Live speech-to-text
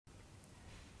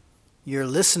You're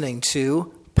listening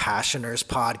to Passioners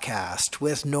Podcast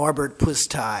with Norbert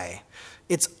Pustai.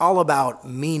 It's all about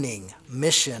meaning,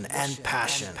 mission, and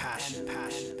passion.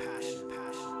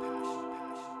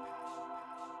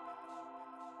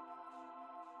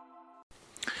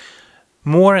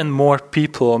 More and more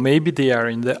people, maybe they are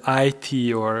in the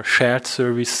IT or shared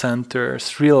service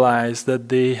centers, realize that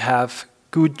they have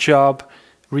good job,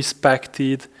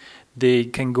 respected, they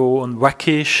can go on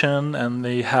vacation and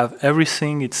they have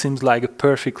everything. It seems like a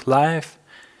perfect life,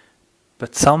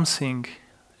 but something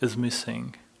is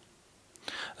missing.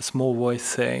 A small voice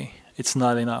say, it's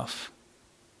not enough.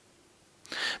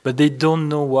 But they don't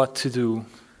know what to do.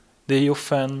 They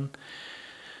often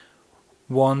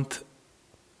want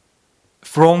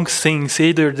wrong things.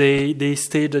 Either they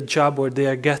stay at a job or they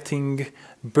are getting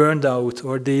burned out,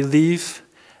 or they leave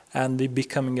and they're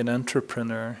becoming an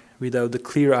entrepreneur without a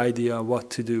clear idea of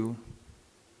what to do.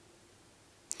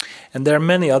 And there are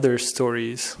many other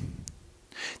stories.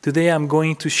 Today I'm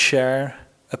going to share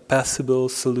a possible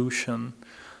solution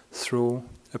through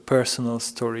a personal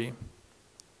story.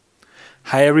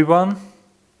 Hi everyone.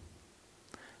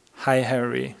 Hi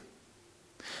Henry.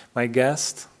 My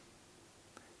guest,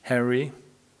 Henry,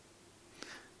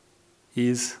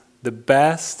 is the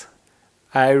best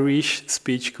Irish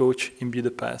speech coach in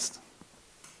Budapest.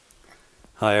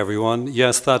 Hi everyone.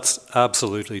 Yes, that's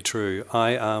absolutely true.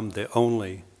 I am the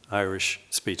only Irish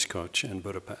speech coach in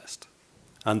Budapest,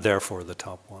 and therefore the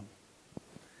top one.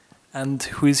 And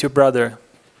who is your brother?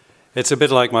 It's a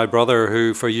bit like my brother,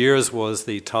 who for years was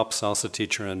the top salsa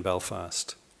teacher in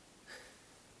Belfast.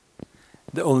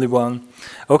 The only one.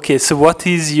 Okay, so what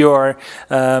is your,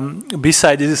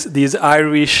 besides this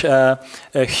Irish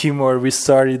humor, we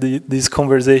started this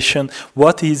conversation,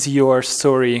 what is your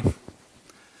story?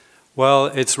 Well,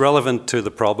 it's relevant to the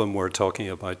problem we're talking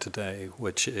about today,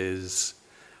 which is,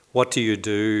 what do you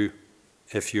do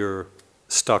if you're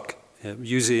stuck,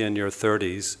 usually in your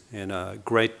 30s, in a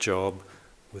great job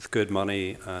with good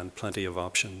money and plenty of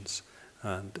options?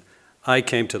 And I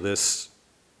came to this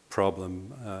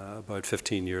problem about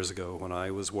 15 years ago when I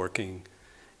was working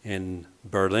in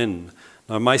Berlin.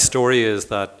 Now, my story is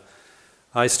that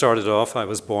I started off, I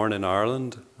was born in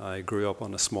Ireland. I grew up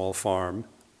on a small farm,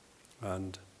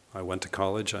 and I went to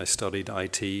college. I studied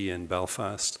IT in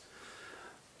Belfast.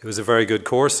 It was a very good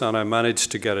course, and I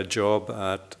managed to get a job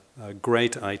at a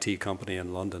great IT company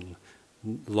in London,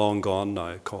 long gone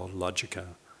now, called Logica.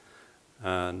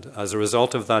 And as a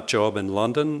result of that job in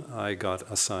London, I got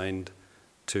assigned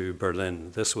to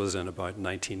Berlin. This was in about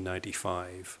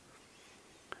 1995.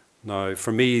 Now,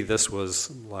 for me, this was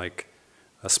like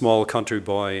a small country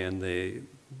boy in the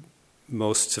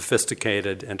most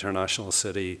sophisticated international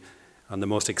city and the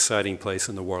most exciting place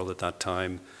in the world at that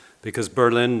time, because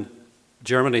Berlin,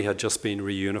 Germany had just been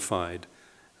reunified,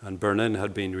 and Berlin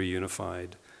had been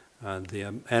reunified, and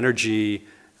the energy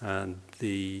and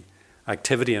the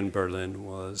activity in Berlin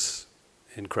was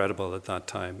incredible at that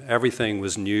time. Everything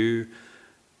was new.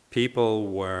 People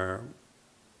were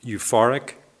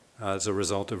euphoric as a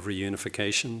result of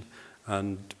reunification,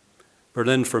 and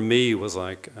Berlin for me was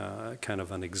like kind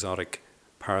of an exotic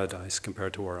paradise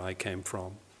compared to where I came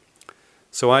from.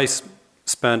 So I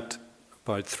spent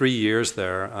about 3 years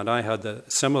there, and I had a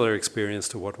similar experience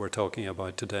to what we're talking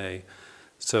about today.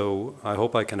 So I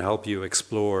hope I can help you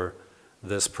explore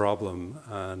this problem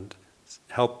and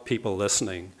help people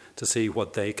listening to see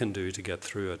what they can do to get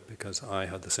through it, because I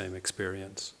had the same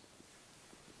experience.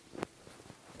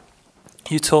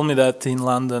 You told me that in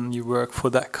London you worked for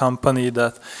that company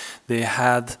that they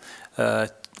had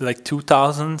like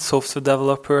 2,000 software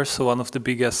developers, so one of the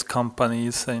biggest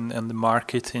companies in the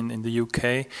market in the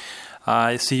UK.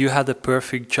 So you had a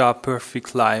perfect job,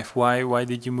 perfect life. Why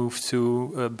did you move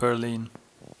to Berlin?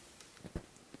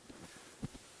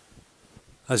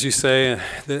 As you say,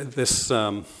 this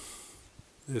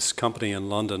company in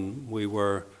London,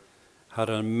 had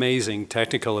an amazing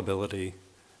technical ability.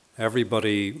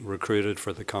 Everybody recruited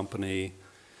for the company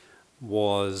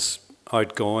was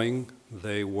outgoing.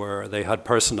 They had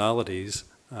personalities,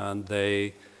 and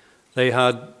they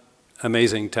had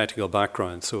amazing technical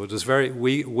backgrounds. So it was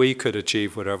we could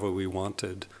achieve whatever we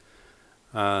wanted.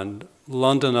 And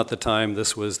London at the time,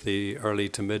 this was the early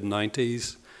to mid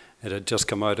 90s. It had just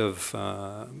come out of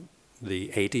the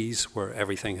 80s, where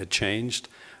everything had changed.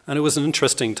 And it was an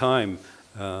interesting time.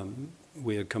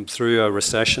 We had come through a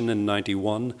recession in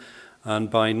 91,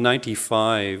 and by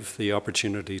 95, the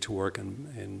opportunity to work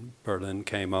in Berlin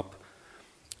came up.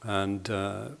 And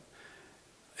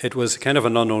it was kind of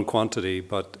an unknown quantity,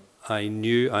 but I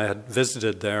knew I had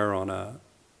visited there on a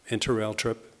Interrail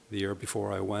trip the year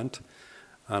before I went,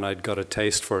 and I'd got a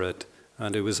taste for it.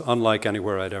 and it was unlike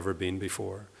anywhere I'd ever been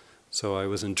before. So I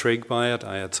was intrigued by it.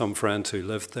 I had some friends who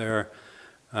lived there,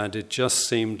 and it just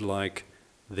seemed like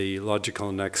the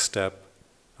logical next step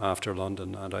after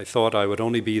London. And I thought I would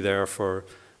only be there for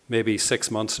maybe 6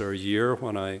 months or a year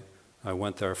when I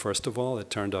went there first of all. It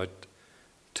turned out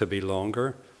to be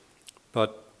longer.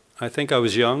 But I think I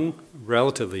was young,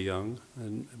 relatively young,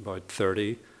 about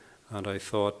 30, and I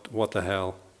thought, what the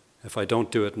hell? If I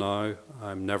don't do it now,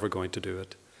 I'm never going to do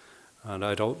it. And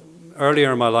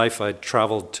earlier in my life, I'd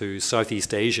traveled to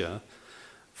Southeast Asia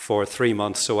for 3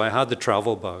 months, so I had the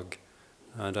travel bug.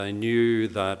 And I knew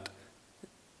that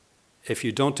if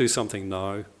you don't do something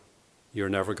now, you're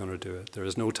never going to do it. There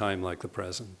is no time like the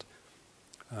present.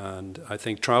 And I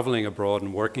think traveling abroad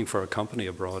and working for a company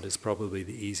abroad is probably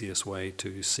the easiest way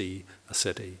to see a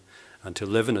city. And to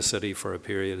live in a city for a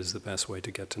period is the best way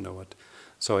to get to know it.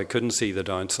 So I couldn't see the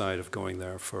downside of going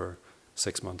there for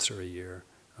 6 months or a year.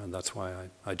 And that's why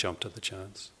I jumped at the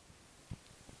chance.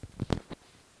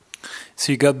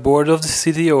 So you got bored of the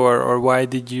city, or why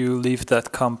did you leave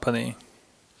that company?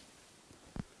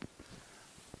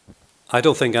 I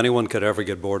don't think anyone could ever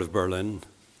get bored of Berlin,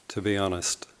 to be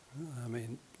honest. I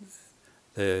mean,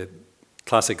 the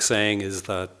classic saying is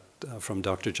that, from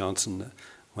Dr. Johnson,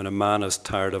 when a man is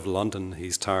tired of London,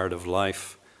 he's tired of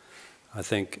life. I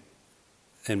think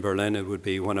in Berlin it would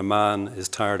be, when a man is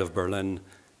tired of Berlin,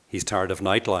 he's tired of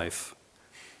nightlife.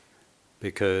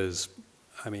 Because,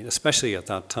 I mean, especially at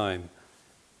that time,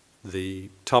 the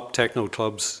top techno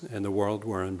clubs in the world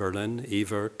were in Berlin,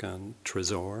 E-Werk and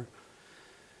Tresor.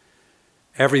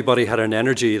 Everybody had an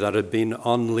energy that had been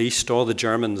unleashed. All the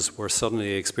Germans were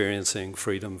suddenly experiencing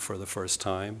freedom for the first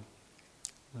time.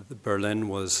 Berlin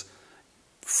was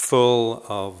full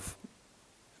of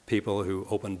people who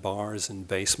opened bars in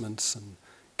basements and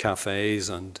cafes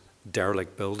and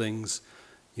derelict buildings.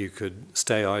 You could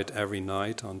stay out every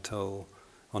night until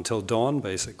dawn,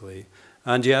 basically.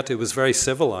 And yet it was very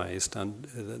civilized, and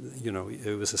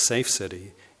it was a safe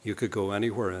city. You could go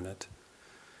anywhere in it.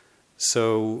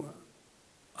 So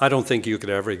I don't think you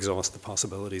could ever exhaust the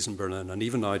possibilities in Berlin. And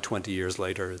even now, 20 years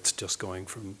later, it's just going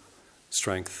from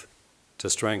strength to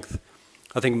strength.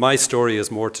 I think my story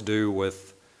is more to do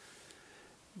with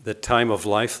the time of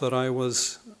life that I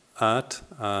was at,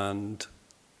 and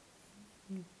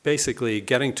basically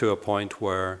getting to a point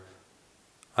where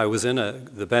I was in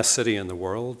the best city in the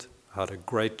world, had a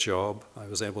great job. I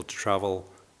was able to travel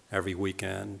every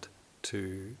weekend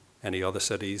to any other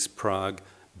cities, Prague,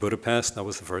 Budapest. That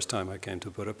was the first time I came to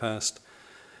Budapest.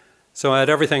 So I had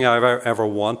everything I ever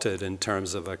wanted in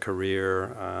terms of a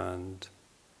career and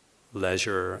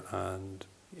leisure and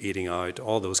eating out,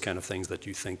 all those kind of things that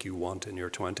you think you want in your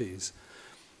 20s.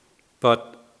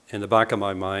 But in the back of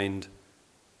my mind,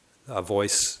 a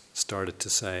voice started to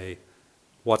say,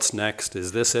 what's next?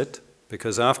 Is this it?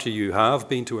 Because after you have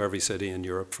been to every city in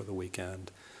Europe for the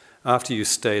weekend, after you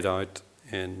stayed out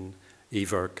in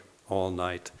E-Werk all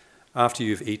night, after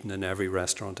you've eaten in every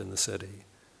restaurant in the city,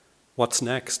 what's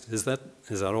next? Is that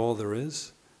all there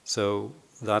is? So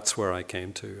that's where I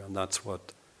came to, and that's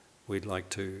what we'd like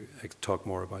to talk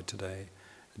more about today.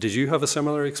 Did you have a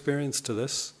similar experience to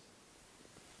this?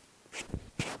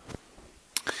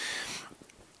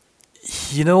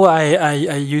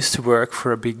 I used to work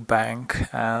for a big bank,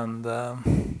 and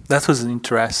that was an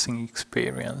interesting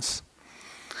experience.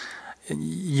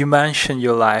 You mentioned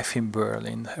your life in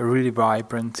Berlin, a really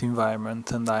vibrant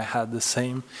environment, and I had the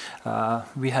same.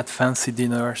 We had fancy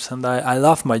dinners, and I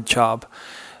loved my job.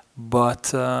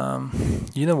 But,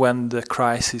 when the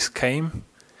crisis came,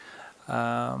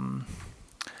 the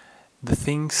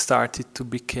things started to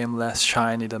become less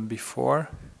shiny than before,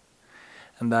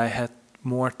 and I had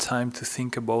more time to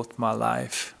think about my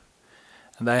life.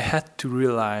 And I had to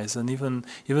realize, and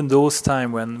even those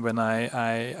times when I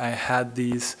had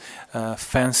these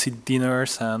fancy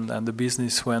dinners and the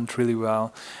business went really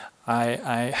well,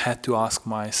 I had to ask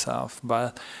myself,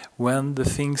 but when the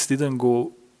things didn't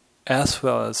go as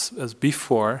well as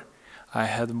before, I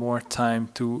had more time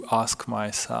to ask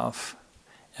myself,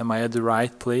 am I at the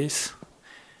right place?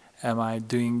 Am I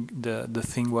doing the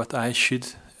thing what I should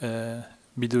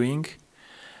be doing?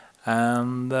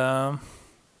 And a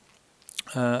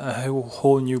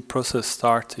whole new process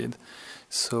started.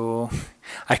 So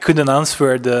I couldn't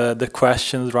answer the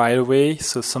questions right away.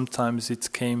 So sometimes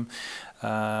it came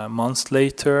months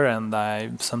later, and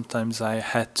sometimes I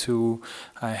had to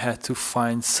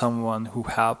find someone who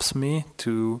helps me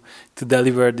to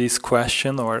deliver this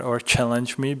question or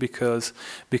challenge me because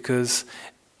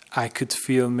I could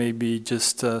feel maybe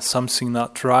just something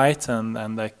not right,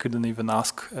 and I couldn't even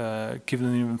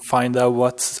couldn't even find out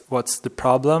what's the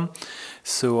problem.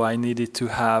 So I needed to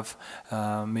have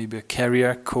maybe a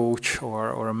career coach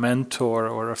or a mentor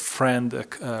or a friend,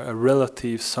 a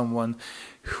relative, someone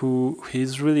who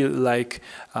is really like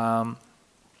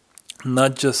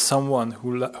not just someone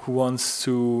who wants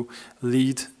to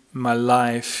lead my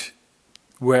life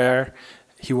where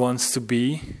he wants to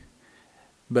be,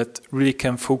 but really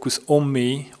can focus on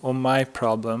me, on my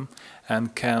problem,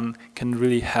 and can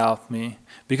really help me.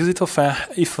 Because it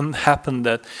often happens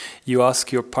that you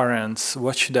ask your parents,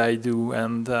 what should I do?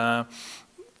 And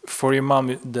for your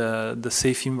mom, the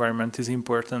safe environment is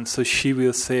important. So she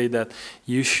will say that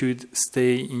you should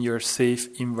stay in your safe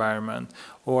environment.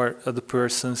 Or the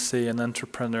person, say an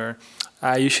entrepreneur,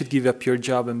 you should give up your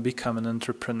job and become an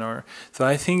entrepreneur. So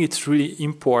I think it's really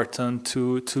important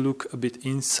to look a bit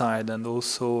inside, and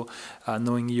also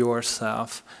knowing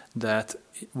yourself that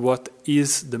what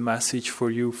is the message for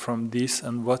you from this,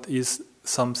 and what is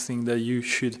something that you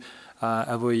should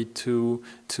avoid to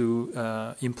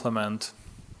implement.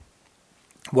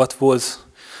 What was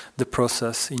the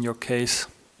process in your case?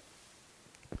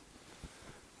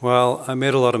 Well, I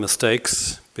made a lot of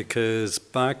mistakes because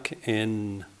back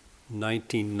in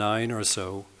 1999 or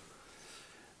so,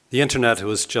 the internet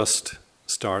was just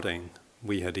starting.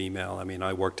 We had email. I mean,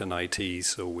 I worked in IT,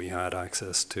 so we had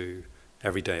access to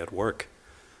every day at work.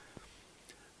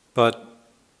 But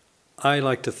I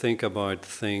like to think about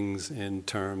things in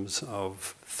terms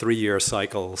of 3-year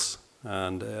cycles,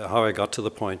 and how I got to the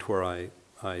point where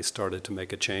I started to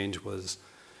make a change was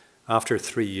after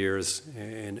 3 years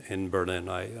in Berlin.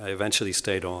 I eventually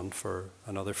stayed on for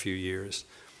another few years.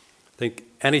 I think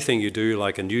anything you do,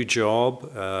 like a new job,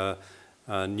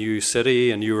 a new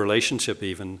city, a new relationship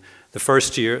even, the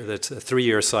first year, that's a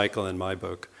 3-year cycle in my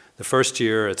book. The first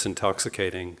year, it's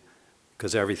intoxicating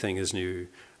because everything is new.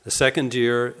 The second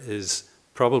year is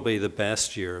probably the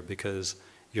best year because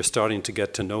you're starting to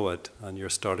get to know it, and you're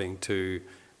starting to,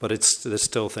 but there's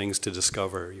still things to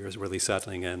discover. You're really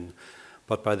settling in.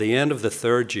 But by the end of the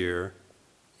third year,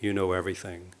 you know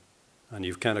everything. And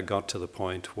you've kind of got to the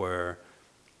point where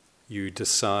you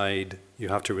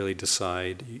have to really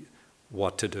decide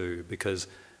what to do, because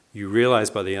you realize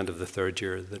by the end of the third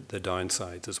year the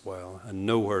downsides as well. And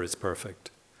nowhere is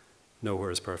perfect.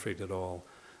 Nowhere is perfect at all.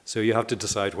 So you have to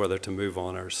decide whether to move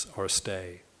on or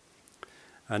stay.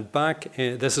 And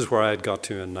this is where I had got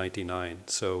to in 99.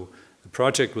 So the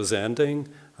project was ending,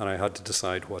 and I had to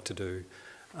decide what to do.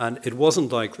 And it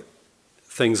wasn't like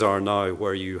things are now,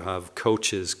 where you have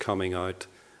coaches coming out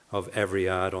of every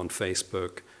ad on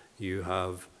Facebook. You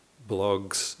have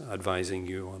blogs advising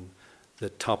you on the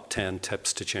top 10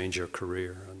 tips to change your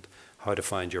career and how to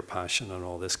find your passion and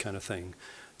all this kind of thing.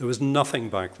 There was nothing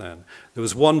back then. There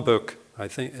was one book, I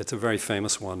think it's a very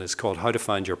famous one, it's called How to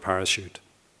Find Your Parachute.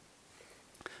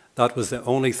 That was the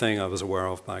only thing I was aware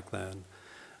of back then.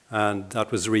 And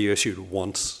that was reissued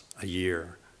once a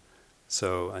year.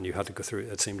 So, and you had to go through,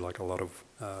 it seemed like a lot of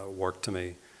work to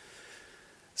me.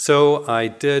 So I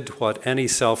did what any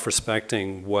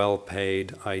self-respecting,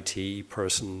 well-paid IT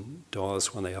person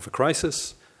does when they have a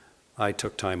crisis. I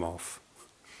took time off.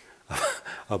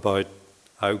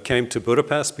 I came to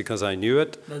Budapest because I knew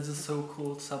it. That's a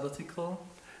so-called sabbatical?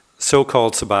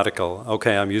 So-called sabbatical.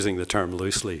 Okay, I'm using the term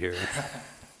loosely here.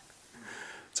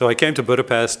 So I came to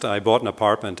Budapest, I bought an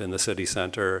apartment in the city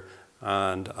centre,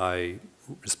 and I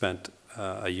spent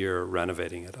a year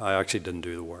renovating it. I actually didn't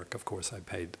do the work. Of course, I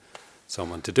paid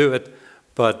someone to do it.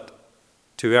 But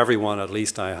to everyone, at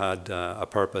least I had a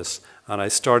purpose. And I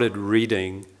started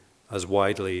reading as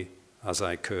widely as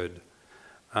I could.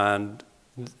 And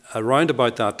around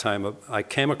about that time, I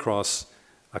came across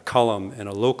a column in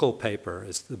a local paper.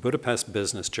 It's the Budapest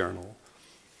Business Journal.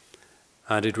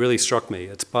 And it really struck me.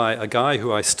 It's by a guy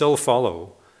who I still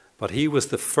follow, but he was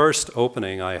the first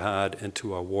opening I had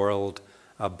into a world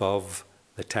above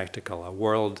the technical, a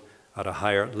world at a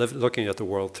higher, looking at the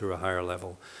world through a higher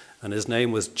level. And his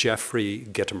name was Jeffrey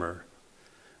Gitomer.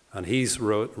 And he's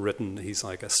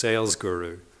like a sales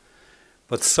guru.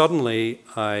 But suddenly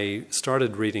I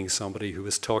started reading somebody who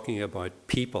was talking about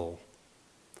people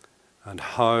and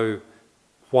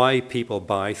why people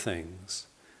buy things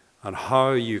and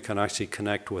how you can actually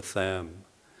connect with them.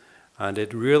 And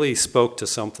it really spoke to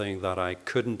something that I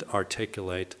couldn't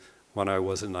articulate when I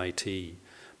was in IT,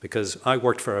 because I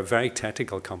worked for a very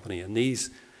technical company, and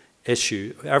these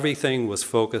issues, everything was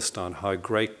focused on how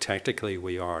great technically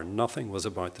we are. Nothing was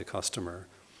about the customer.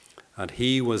 And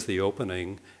he was the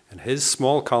opening in his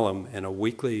small column in a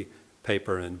weekly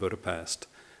paper in Budapest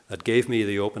that gave me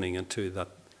the opening into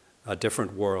a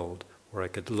different world where I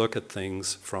could look at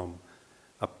things from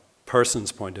a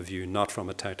person's point of view, not from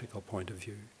a technical point of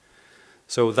view.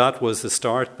 So that was the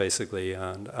start, basically.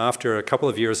 And after a couple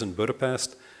of years in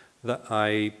Budapest,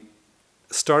 I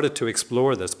started to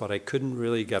explore this, but I couldn't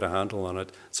really get a handle on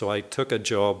it. So I took a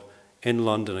job in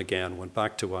London again, went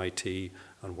back to IT,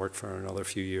 and worked for another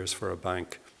few years for a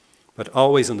bank. But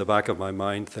always in the back of my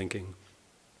mind thinking,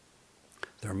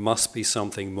 there must be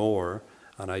something more,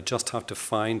 and I just have to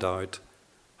find out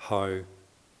how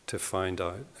to find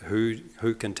out,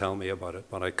 who can tell me about it,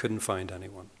 but I couldn't find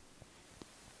anyone.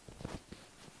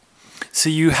 So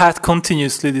you had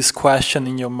continuously this question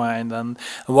in your mind, and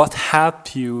what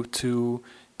helped you to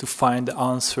find the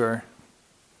answer?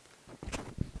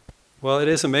 Well, it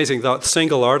is amazing. That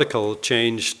single article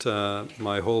changed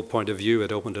my whole point of view.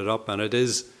 It opened it up, and it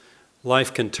is,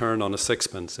 life can turn on a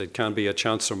sixpence. It can be a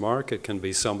chance remark. It can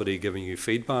be somebody giving you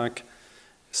feedback,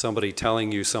 somebody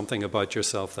telling you something about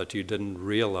yourself that you didn't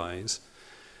realize.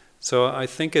 So I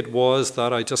think it was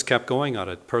that I just kept going at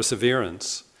it,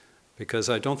 perseverance. Because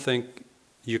I don't think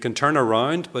you can turn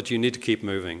around, but you need to keep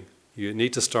moving. You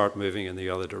need to start moving in the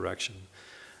other direction.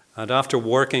 And after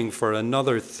working for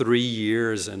another 3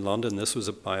 years in London, this was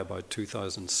by about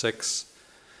 2006,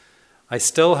 I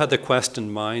still had the quest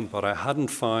in mind, but I hadn't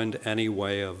found any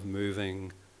way of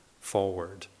moving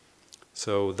forward.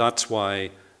 So that's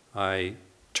why I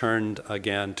turned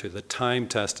again to the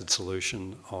time-tested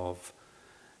solution of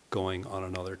going on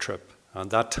another trip. And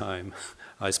that time,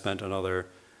 I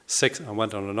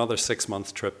went on another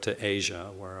 6-month trip to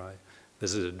Asia, where I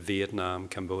visited Vietnam,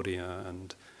 Cambodia,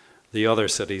 and the other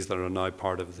cities that are now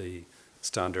part of the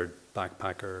standard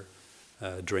backpacker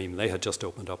dream. They had just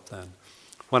opened up then.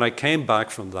 When I came back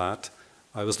from that,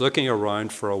 I was looking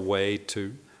around for a way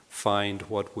to find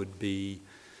what would be,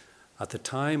 at the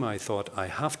time I thought, I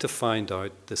have to find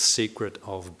out the secret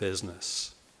of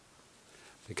business.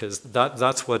 Because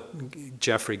that's what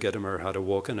Jeffrey Gitomer had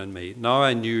awoken in me. Now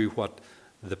I knew what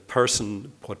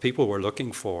people were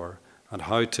looking for and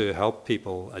how to help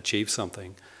people achieve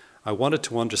something. I wanted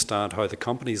to understand how the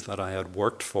companies that I had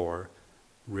worked for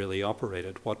really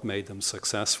operated, what made them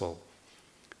successful.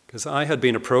 Because I had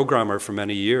been a programmer for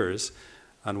many years,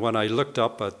 and when I looked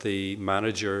up at the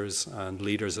managers and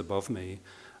leaders above me,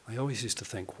 I always used to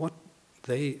think,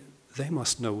 they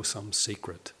must know some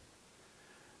secret.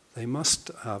 They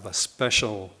must have a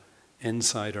special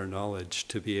insider knowledge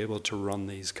to be able to run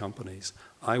these companies.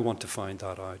 I want to find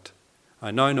that out. I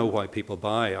now know why people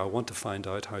buy. I want to find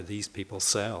out how these people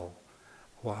sell.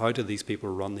 Well, how do these people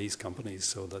run these companies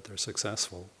so that they're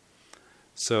successful?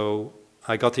 So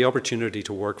I got the opportunity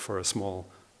to work for a small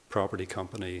property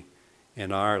company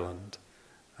in Ireland.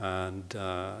 And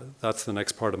that's the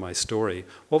next part of my story.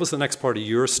 What was the next part of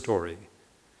your story?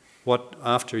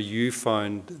 After you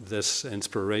found this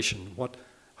inspiration, what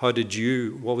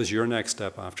was your next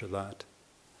step after that?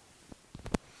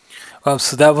 Well,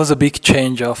 so that was a big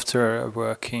change after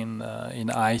working in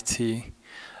IT,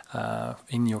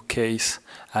 in your case.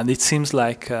 And it seems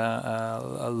like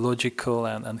a logical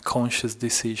and conscious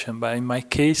decision. But in my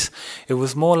case, it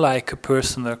was more like a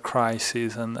personal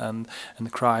crisis and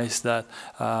crisis that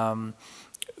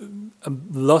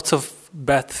lots of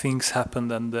bad things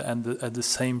happened at the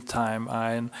same time,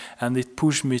 and it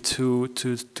pushed me to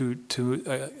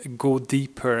go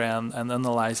deeper and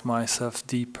analyze myself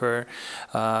deeper.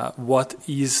 What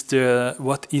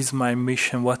is my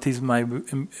mission? What is my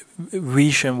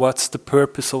vision? What's the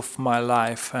purpose of my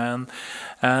life? And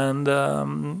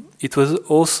it was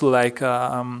also like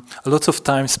a lot of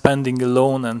time spending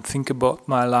alone and think about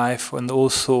my life, and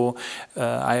also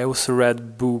I also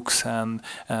read books and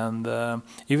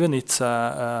even it's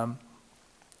a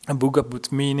book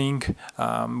about meaning.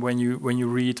 When you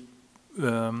read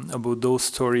about those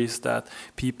stories that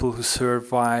people who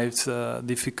survived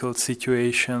difficult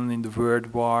situation in the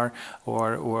World War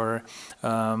or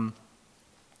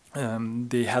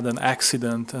they had an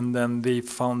accident and then they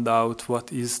found out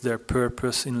what is their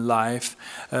purpose in life.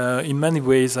 In many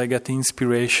ways I get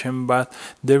inspiration, but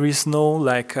there is no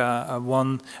like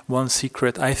one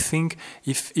secret. I think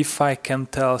if I can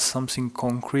tell something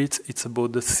concrete, it's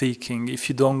about the seeking. If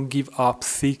you don't give up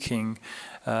seeking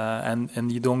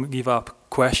and you don't give up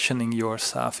questioning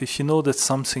yourself, if you know that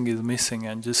something is missing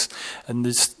and just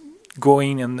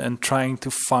going and trying to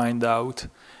find out.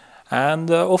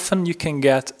 And often you can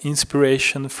get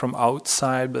inspiration from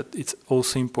outside, but it's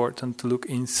also important to look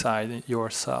inside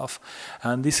yourself.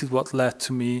 And this is what led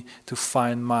to me to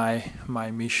find my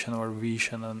mission or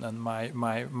vision and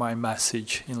my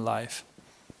message in life.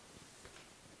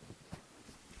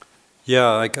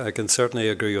 Yeah, I can certainly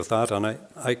agree with that. And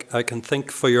I can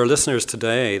think for your listeners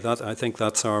today, that I think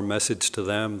that's our message to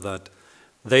them, that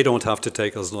they don't have to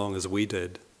take as long as we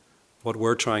did. What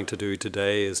we're trying to do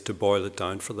today is to boil it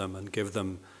down for them and give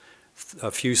them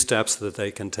a few steps that they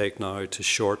can take now to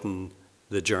shorten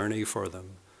the journey for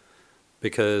them.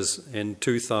 Because in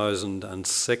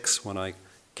 2006, when I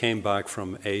came back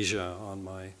from Asia on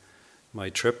my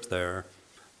trip there,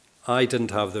 I didn't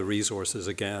have the resources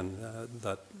again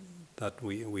that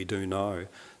we do now.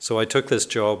 So I took this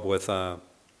job with a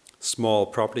small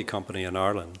property company in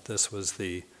Ireland. This was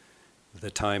the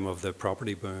time of the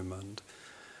property boom, and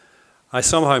I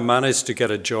somehow managed to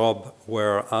get a job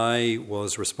where I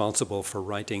was responsible for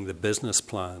writing the business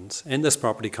plans. In this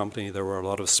property company, there were a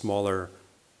lot of smaller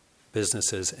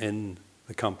businesses in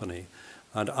the company,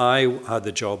 and I had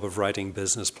the job of writing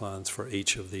business plans for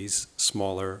each of these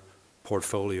smaller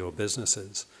portfolio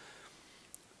businesses.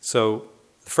 So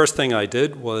the first thing I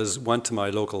did was went to my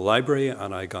local library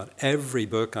and I got every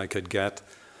book I could get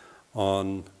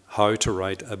on how to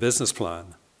write a business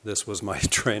plan. This was my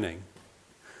training.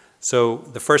 So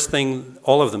the first thing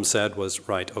all of them said was,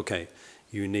 right, okay,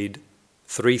 you need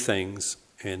 3 things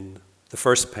in the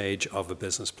first page of a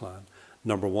business plan.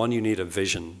 Number 1, you need a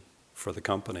vision for the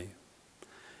company.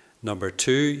 Number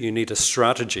 2, you need a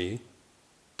strategy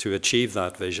to achieve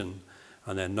that vision.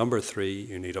 And then number 3,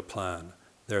 you need a plan.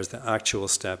 There's the actual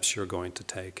steps you're going to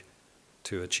take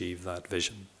to achieve that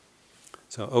vision.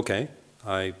 So, okay,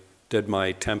 I did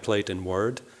my template in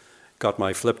Word, got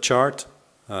my flip chart,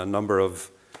 a number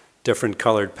of different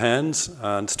colored pens,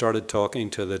 and started talking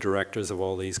to the directors of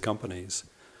all these companies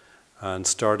and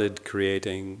started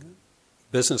creating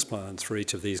business plans for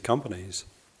each of these companies.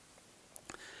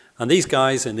 And these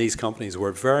guys in these companies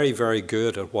were very, very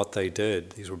good at what they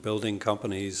did. These were building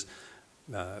companies,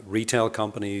 retail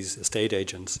companies, estate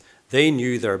agents. They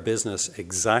knew their business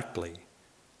exactly.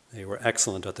 They were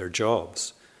excellent at their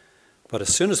jobs. But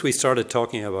as soon as we started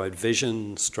talking about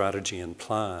vision, strategy, and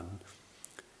plan,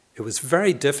 it was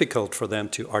very difficult for them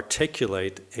to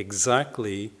articulate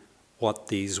exactly what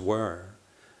these were.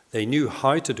 They knew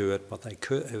how to do it, but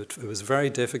it was very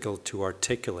difficult to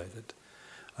articulate it.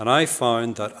 And I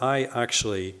found that I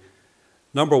actually,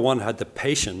 number 1, had the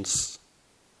patience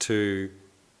to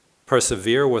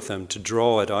persevere with them, to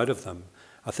draw it out of them.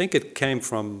 I think it came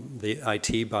from the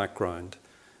IT background,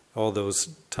 all those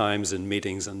times in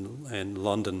meetings in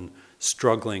London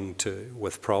struggling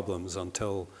with problems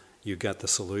until you get the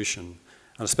solution.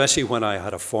 And especially when I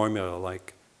had a formula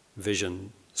like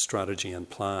vision, strategy, and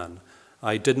plan,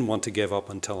 I didn't want to give up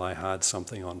until I had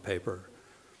something on paper.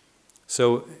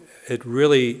 So it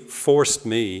really forced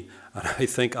me, and I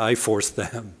think I forced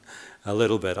them a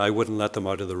little bit. I wouldn't let them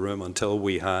out of the room until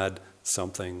we had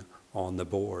something on the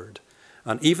board.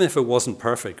 And even if it wasn't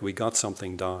perfect, we got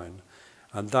something down.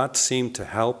 And that seemed to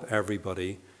help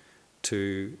everybody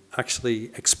to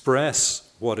actually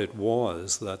express what it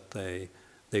was that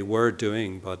they were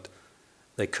doing, but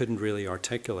they couldn't really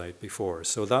articulate before.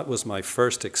 So that was my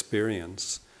first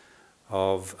experience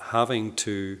of having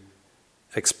to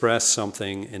express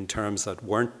something in terms that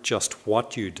weren't just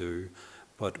what you do,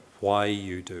 but why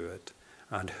you do it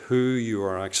and who you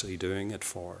are actually doing it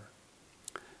for.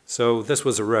 So this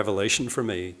was a revelation for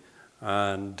me,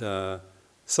 and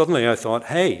suddenly I thought,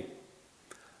 hey,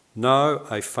 now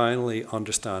I finally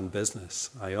understand business.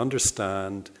 I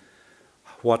understand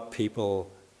what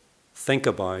people think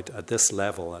about at this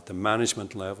level, at the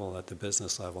management level, at the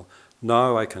business level.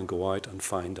 Now I can go out and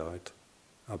find out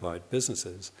about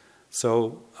businesses.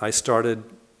 So I started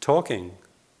talking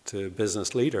to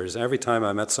business leaders. Every time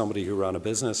I met somebody who ran a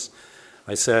business,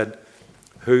 I said,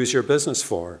 who's your business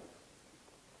for?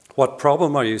 What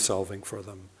problem are you solving for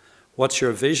them? What's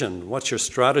your vision? What's your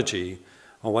strategy?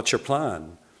 And what's your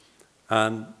plan?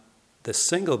 And the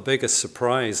single biggest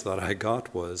surprise that I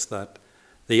got was that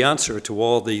the answer to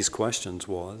all these questions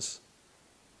was,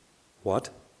 what?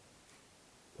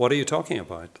 What are you talking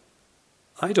about?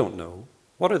 I don't know.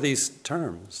 What are these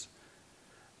terms?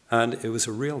 And it was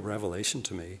a real revelation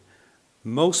to me.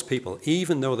 Most people,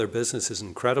 even though their business is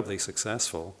incredibly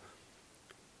successful,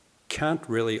 can't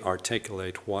really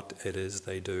articulate what it is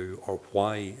they do or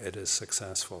why it is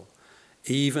successful,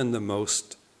 even the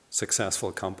most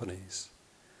successful companies.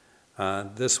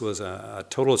 And this was a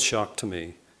total shock to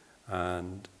me,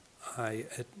 and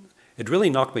it really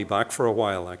knocked me back for a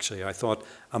while, actually. I thought,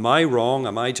 am I wrong?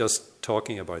 Am I just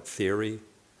talking about theory?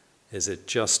 Is it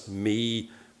just me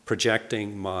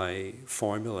projecting my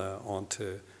formula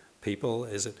onto people?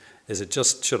 Is it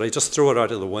just, should I just throw it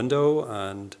out of the window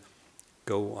and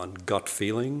go on gut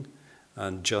feeling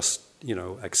and just,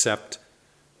 accept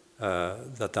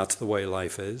that that's the way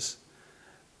life is.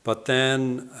 But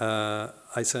then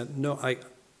I said, no,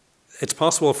 it's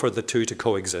possible for the two to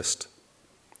coexist.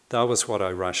 That was what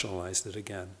I rationalized it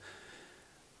again.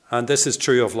 And this is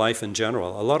true of life in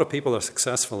general. A lot of people are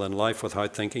successful in life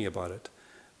without thinking about it.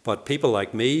 But people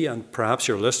like me, and perhaps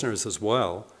your listeners as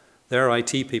well, they're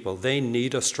IT people. They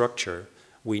need a structure.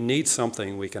 We need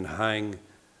something we can hang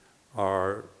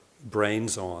our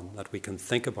brains on, that we can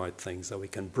think about things, that we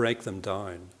can break them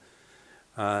down.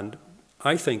 And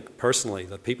I think personally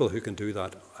that people who can do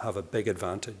that have a big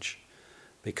advantage,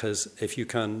 because if you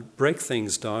can break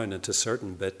things down into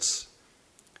certain bits,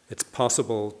 it's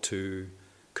possible to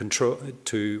control,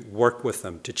 to work with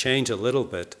them, to change a little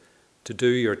bit, to do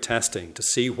your testing, to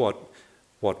see what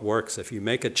works. If you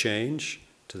make a change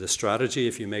to the strategy,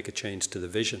 if you make a change to the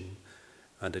vision,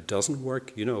 and it doesn't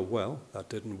work, you know, well, that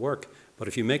didn't work. But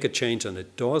if you make a change and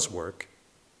it does work,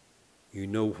 you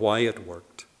know why it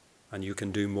worked, and you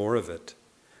can do more of it.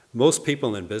 Most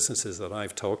people in businesses that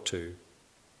I've talked to,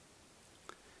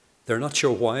 they're not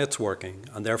sure why it's working,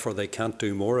 and therefore they can't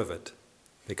do more of it,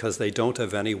 because they don't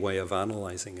have any way of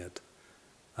analyzing it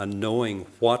and knowing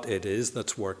what it is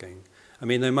that's working. I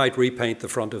mean, they might repaint the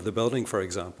front of the building, for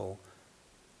example.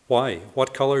 Why?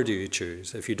 What color do you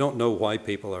choose? If you don't know why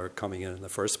people are coming in the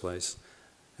first place,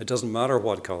 it doesn't matter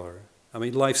what color. I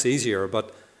mean, life's easier,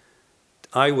 but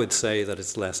I would say that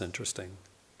it's less interesting.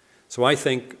 So I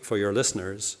think for your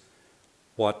listeners,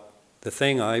 the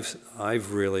thing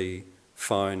I've really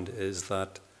found is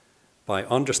that by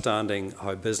understanding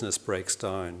how business breaks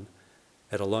down,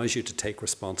 it allows you to take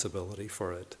responsibility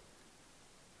for it.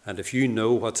 And if you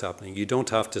know what's happening, you don't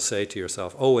have to say to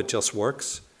yourself, oh, it just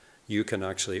works. You can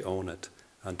actually own it.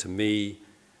 And to me,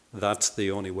 that's the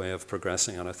only way of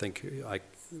progressing. And I think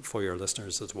for your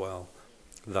listeners as well,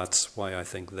 that's why I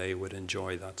think they would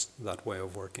enjoy that way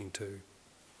of working too.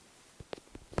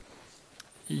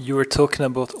 You were talking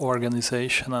about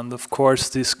organization, and of course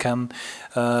this can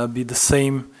be the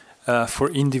same for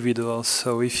individuals.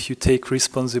 So if you take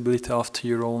responsibility after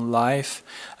your own life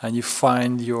and you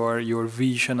find your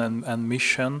vision and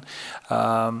mission,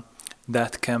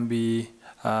 that can be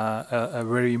a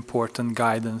very important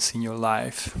guidance in your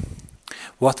life.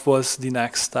 What was the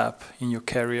next step in your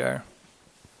career?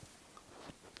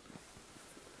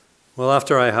 Well,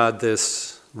 after I had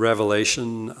this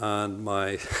revelation and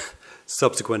my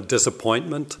subsequent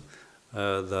disappointment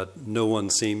that no one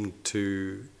seemed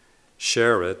to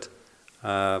share it,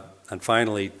 and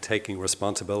finally taking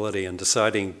responsibility and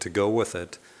deciding to go with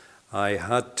it, I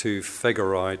had to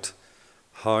figure out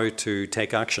how to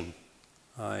take action.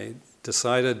 I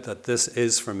decided that this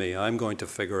is for me. I'm going to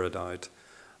figure it out.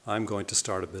 I'm going to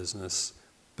start a business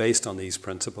based on these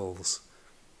principles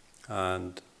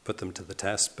and put them to the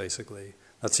test, basically.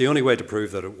 That's the only way to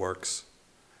prove that it works.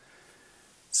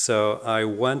 So I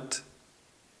went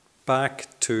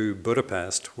back to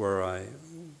Budapest, where I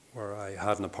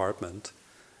had an apartment,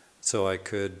 so I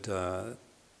could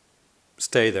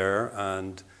stay there.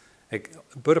 And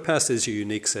Budapest is a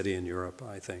unique city in Europe,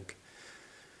 I think.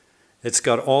 It's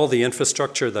got all the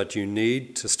infrastructure that you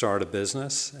need to start a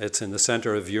business. It's in the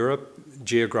center of Europe,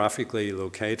 geographically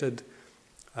located,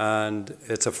 and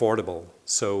it's affordable,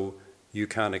 so you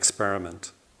can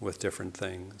experiment with different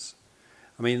things.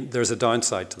 I mean, there's a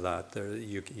downside to that.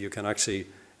 You can actually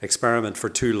experiment for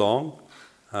too long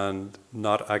and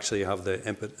not actually have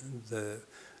the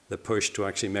push to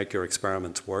actually make your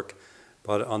experiments work.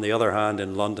 But on the other hand,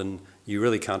 in London, you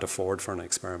really can't afford for an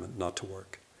experiment not to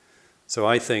work. So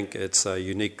I think it's a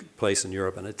unique place in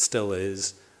Europe, and it still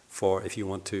is for if you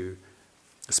want to,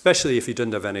 especially if you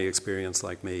didn't have any experience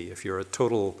like me, if you're a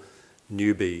total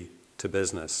newbie to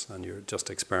business and you're just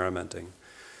experimenting.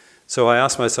 So I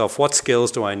asked myself, what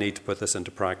skills do I need to put this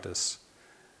into practice?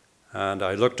 And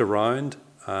I looked around,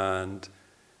 and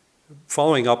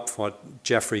following up what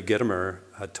Jeffrey Gitomer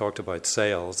had talked about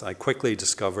sales, I quickly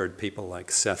discovered people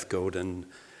like Seth Godin,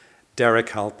 Derek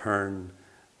Halpern,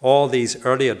 all these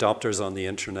early adopters on the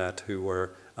internet who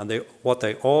were, and what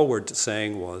they all were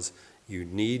saying was, you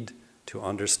need to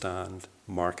understand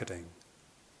marketing.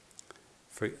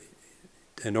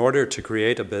 In order to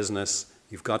create a business,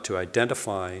 you've got to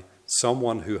identify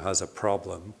someone who has a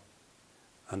problem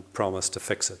and promise to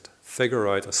fix it. Figure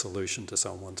out a solution to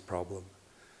someone's problem.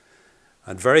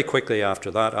 And very quickly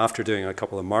after that, after doing a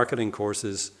couple of marketing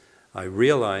courses, I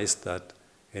realized that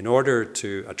in order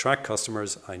to attract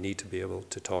customers, I need to be able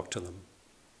to talk to them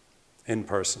in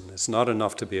person. It's not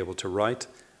enough to be able to write,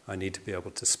 I need to be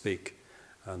able to speak.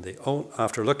 And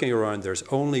after looking around, there's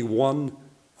only one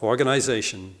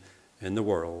organization in the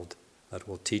world that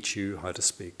will teach you how to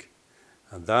speak.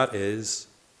 And that is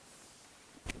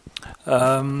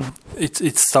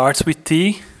It starts with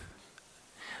T.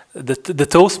 The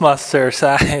Toastmasters,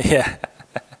 yeah,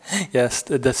 yes,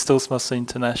 that's Toastmasters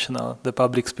International, the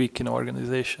public speaking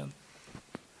organization.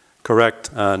 Correct.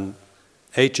 And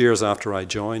 8 years after I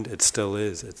joined, it still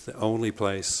is. It's the only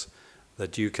place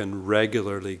that you can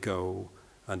regularly go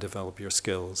and develop your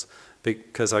skills.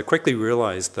 Because I quickly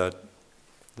realized that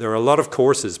there are a lot of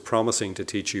courses promising to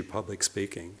teach you public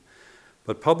speaking.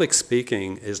 But public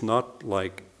speaking is not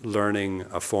like learning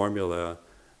a formula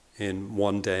in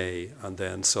one day and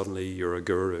then suddenly you're a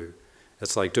guru.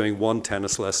 It's like doing one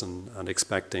tennis lesson and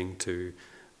expecting to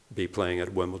be playing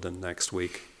at Wimbledon next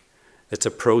week. It's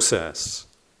a process.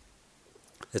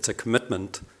 It's a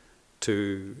commitment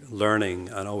to learning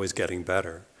and always getting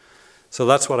better. So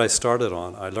that's what I started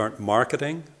on. I learned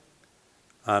marketing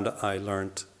and I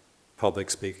learned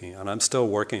public speaking, and I'm still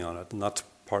working on it, and that's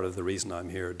part of the reason I'm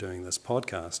here doing this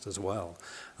podcast as well.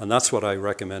 And that's what I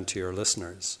recommend to your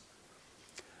listeners.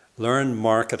 Learn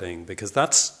marketing, because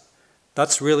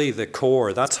that's really the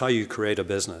core. That's how you create a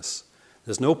business.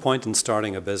 There's no point in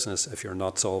starting a business if you're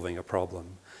not solving a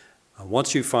problem. And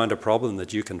once you find a problem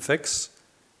that you can fix,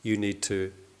 you need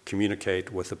to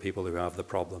communicate with the people who have the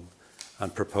problem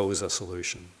and propose a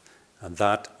solution. And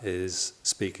that is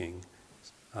speaking,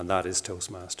 and that is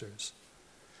Toastmasters.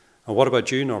 And what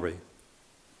about you, Norby?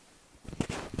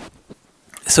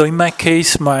 So in my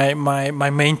case, my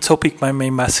main topic, my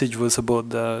main message was about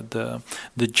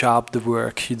the job, the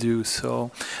work you do.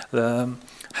 So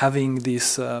having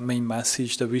this main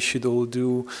message that we should all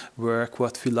do work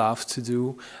what we love to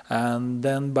do. And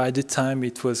then by the time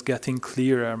it was getting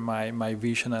clearer, my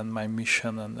vision and my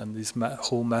mission and this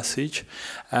whole message.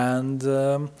 And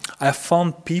I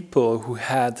found people who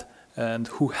had and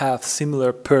who have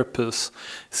similar purpose,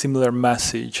 similar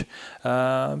message.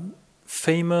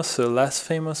 Famous or less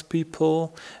famous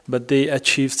people, but they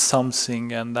achieved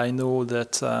something, and I know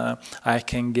that I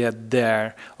can get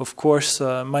there. Of course,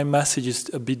 my message is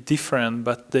a bit different,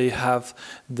 but they have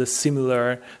the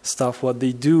similar stuff what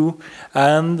they do,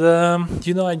 and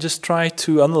I just try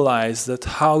to analyze that.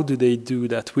 How do they do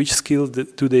that? Which skill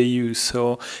do they use?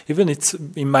 So even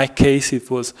in my case, it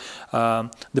was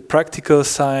the practical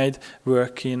side,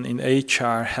 working in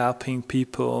HR, helping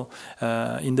people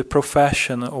in the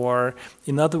profession, or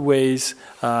in other ways,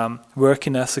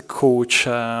 working as a coach,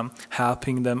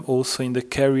 helping them also in the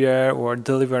career or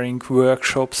delivering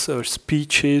workshops or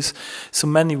speeches, so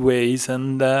many ways.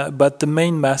 And but the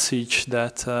main message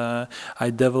that I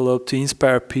developed to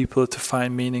inspire people to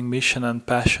find meaning, mission, and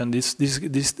passion. This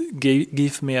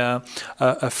gave me a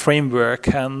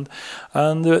framework, and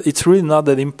it's really not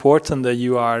that important that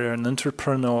you are an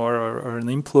entrepreneur or an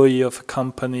employee of a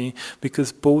company,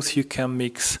 because both you can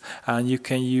mix and you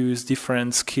can use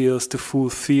different skills to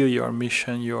fulfill your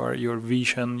mission, your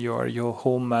vision, your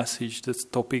whole message, this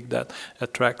topic that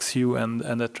attracts you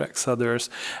and attracts others.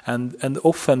 And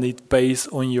often it's based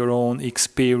on your own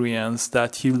experience,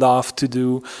 that you love to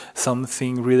do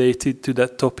something related to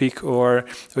that topic, or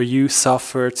you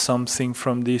suffered something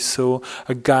from this. So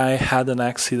a guy had an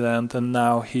accident and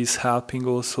now he's helping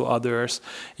also others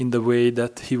in the way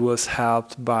that he was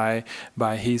helped by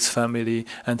his family,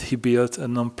 and he built a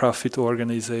non-profit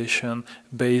organization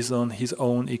based on his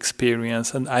own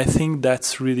experience. And I think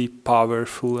that's really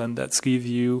powerful, and that's give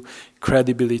you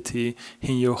credibility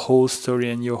in your whole story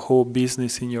and your whole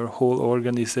business, in your whole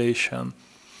organization.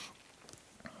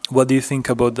 What do you think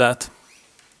about that?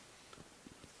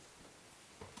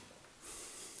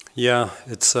 Yeah,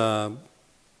 it's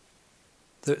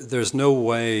there's no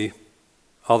way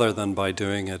other than by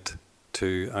doing it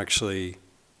to actually,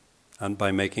 and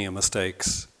by making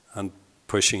mistakes and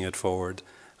pushing it forward,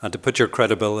 and to put your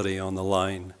credibility on the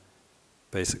line.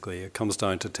 Basically, it comes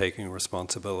down to taking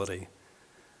responsibility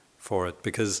for it,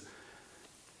 because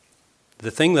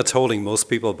the thing that's holding most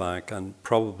people back, and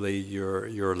probably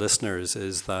your listeners,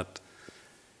 is that,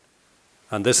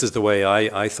 and this is the way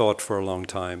I thought for a long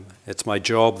time, it's my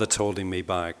job that's holding me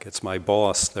back. It's my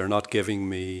boss. They're not giving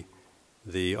me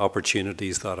the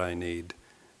opportunities that I need.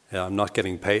 I'm not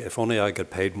getting paid. If only I got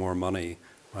paid more money,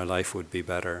 my life would be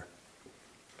better.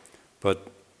 But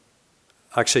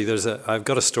actually, I've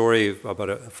got a story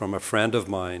from a friend of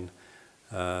mine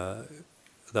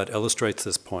that illustrates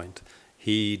this point.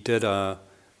 He did a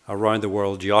round the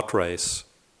world yacht race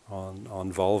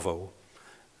on Volvo,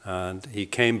 and he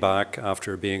came back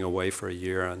after being away for a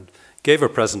year and gave a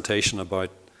presentation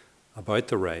about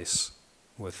the race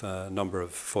with a number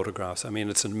of photographs. I mean,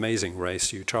 it's an amazing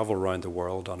race. You travel around the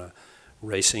world on a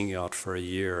racing yacht for a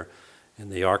year, in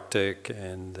the Arctic,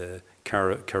 in the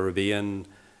Caribbean,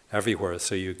 everywhere.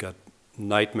 So you got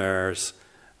nightmares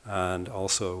and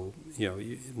also,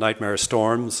 nightmare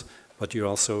storms, but you're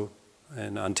also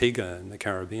in Antigua in the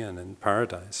Caribbean, in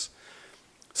paradise.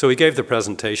 So he gave the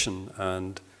presentation,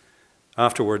 and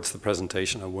afterwards the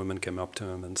presentation, a woman came up to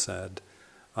him and said,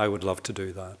 "I would love to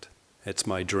do that. It's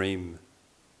my dream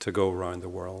to go around the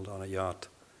world on a yacht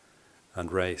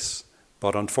and race.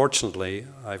 But unfortunately,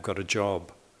 I've got a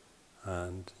job,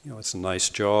 and it's a nice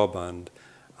job, and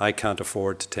I can't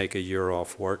afford to take a year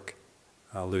off work.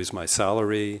 I'll lose my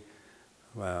salary.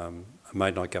 I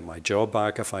might not get my job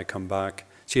back if I come back."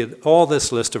 She had all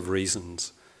this list of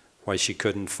reasons why she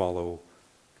couldn't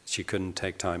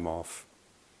take time off.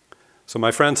 So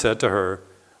my friend said to her,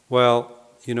 "Well,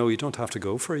 you don't have to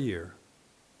go for a year.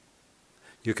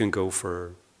 You can go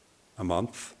for a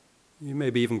month. You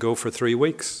maybe even go for 3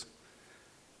 weeks.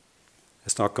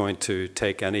 It's not going to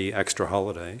take any extra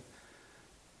holiday.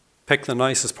 Pick the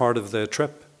nicest part of the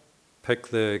trip. Pick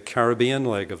the Caribbean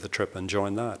leg of the trip and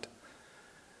join that.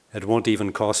 It won't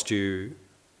even cost you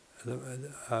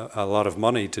a lot of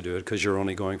money to do it because you're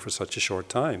only going for such a short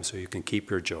time. So you can keep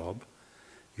your job,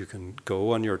 you can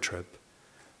go on your trip,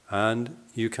 and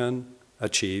you can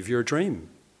achieve your dream."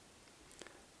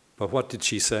 But what did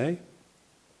she say?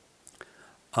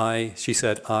 She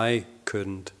said, "I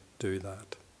couldn't do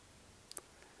that."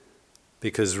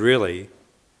 Because really,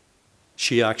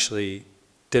 she actually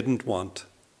didn't want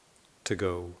to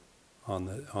go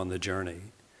on the journey.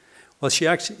 Well,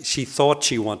 she thought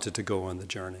she wanted to go on the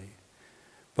journey,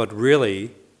 but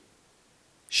really,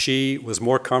 she was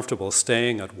more comfortable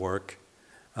staying at work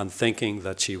and thinking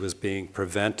that she was being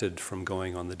prevented from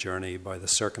going on the journey by the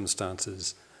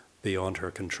circumstances beyond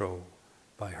her control,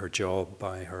 by her job,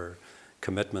 by her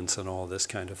commitments and all this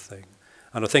kind of thing.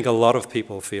 And I think a lot of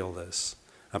people feel this,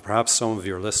 and perhaps some of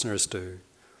your listeners do.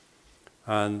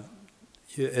 And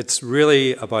it's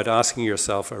really about asking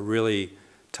yourself a really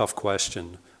tough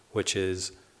question, which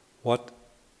is, what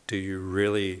do you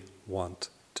really want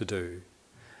to do?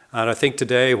 And I think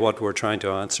today what we're trying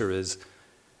to answer is,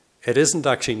 it isn't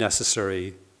actually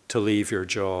necessary to leave your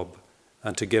job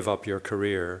and to give up your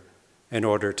career in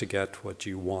order to get what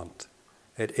you want.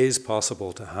 It is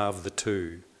possible to have the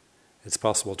two. It's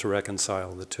possible to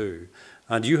reconcile the two.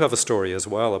 And you have a story as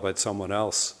well about someone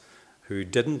else who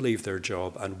didn't leave their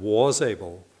job and was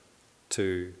able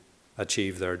to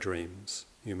achieve their dreams.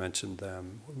 You mentioned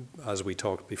them as we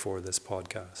talked before this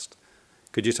podcast.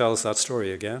 Could you tell us that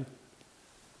story again?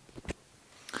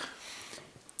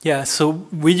 Yeah, so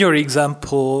with your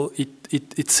example,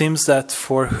 it seems that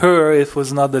for her it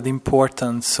was not that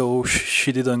important, so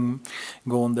she didn't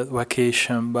go on that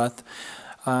vacation. But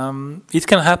it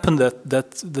can happen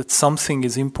that something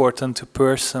is important to a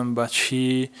person, but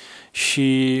she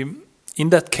in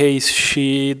that case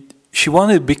she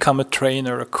wanted to become a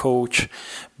trainer, a coach,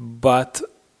 but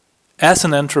as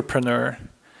an entrepreneur,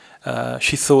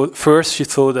 she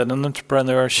thought that an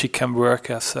entrepreneur, she can work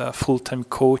as a full-time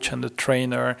coach and a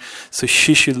trainer, so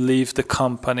she should leave the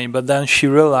company. But then she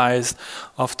realized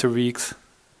after weeks.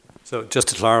 So just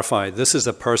to clarify, this is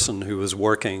a person who was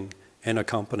working in a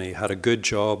company, had a good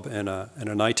job in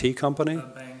an IT company,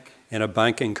 in a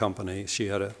banking company. She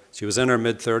was in her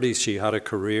mid-30s. She had a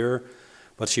career,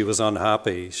 but she was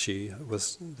unhappy. She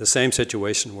was the same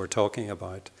situation we're talking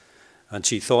about. And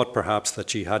she thought perhaps that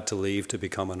she had to leave to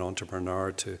become an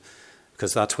entrepreneur,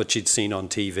 because that's what she'd seen on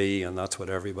TV and that's what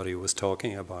everybody was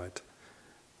talking about.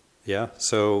 Yeah,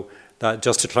 so that,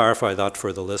 just to clarify that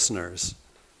for the listeners.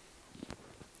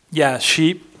 Yeah,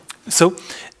 so,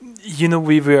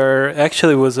 we were,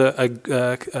 actually was a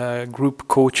group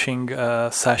coaching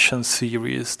session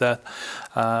series that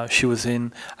she was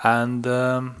in, and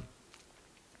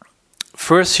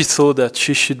first she thought that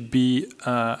she should be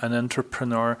an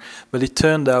entrepreneur, but it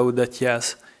turned out that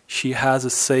yes, she has a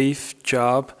safe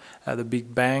job at a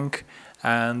big bank,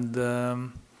 and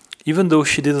even though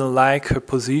she didn't like her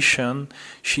position,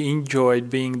 she enjoyed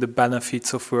being the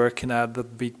benefits of working at the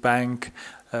big bank,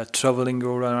 traveling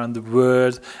around the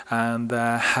world and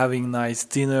having nice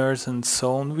dinners and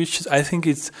so on, which I think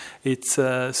it's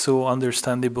so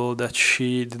understandable that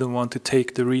she didn't want to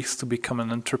take the risk to become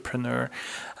an entrepreneur.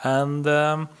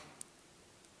 And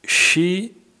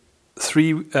few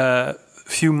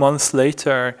months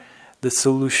later, the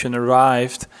solution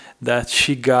arrived that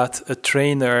she got a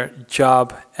trainer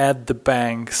job at the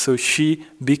bank. So she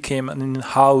became an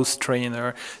in-house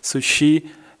trainer. So she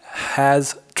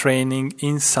has training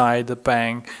inside the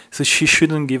bank. So she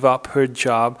shouldn't give up her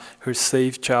job, her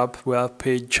safe job,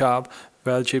 well-paid job,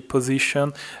 well-paid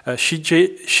position.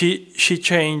 She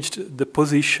changed the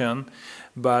position,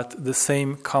 but the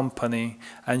same company,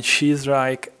 and she's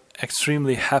like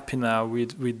extremely happy now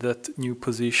with that new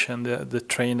position, the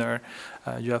trainer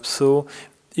job. So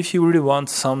if you really want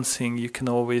something, you can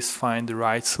always find the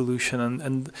right solution.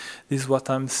 And this is what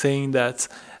I'm saying, that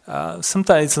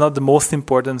sometimes it's not the most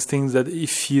important thing, that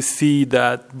if you see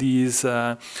that these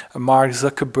Mark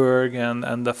Zuckerberg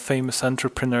and the famous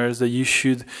entrepreneurs, that you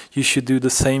should do the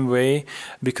same way,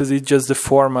 because it's just the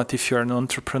format. If you're an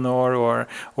entrepreneur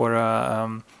or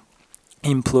a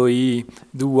employee,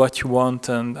 do what you want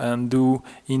and do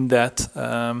in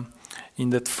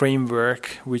that framework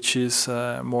which is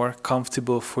more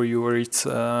comfortable for you, or it's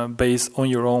based on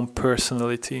your own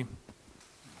personality.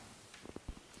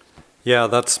 Yeah,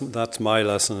 that's my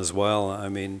lesson as well. I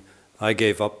mean, I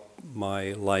gave up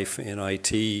my life in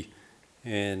IT,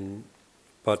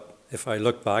 but if I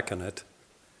look back on it,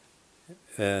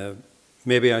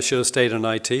 maybe I should have stayed in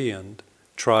IT and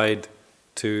tried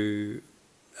to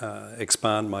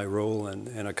expand my role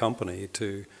in a company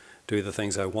to do the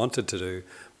things I wanted to do.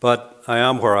 But I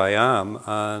am where I am,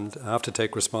 and I have to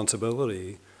take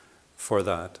responsibility for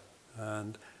that.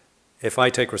 And if I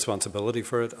take responsibility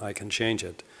for it, I can change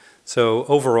it. So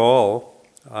overall,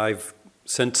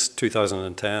 since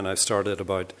 2010, I've started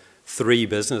about 3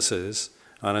 businesses,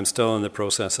 and I'm still in the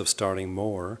process of starting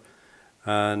more.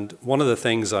 And one of the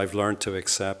things I've learned to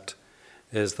accept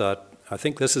is that I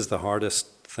think this is the hardest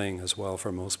thing as well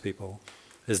for most people,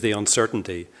 is the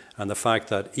uncertainty and the fact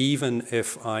that even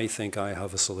if I think I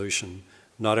have a solution,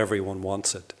 not everyone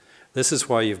wants it. This is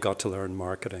why you've got to learn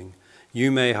marketing.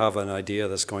 You may have an idea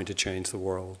that's going to change the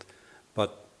world,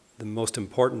 but the most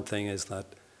important thing is that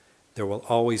there will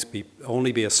always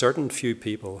only be a certain few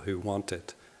people who want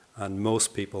it, and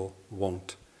most people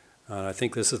won't. And I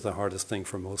think this is the hardest thing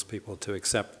for most people, to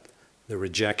accept the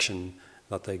rejection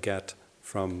that they get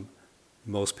from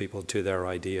most people to their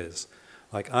ideas.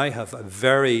 Like, I have a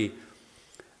very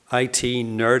IT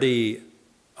nerdy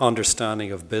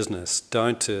understanding of business,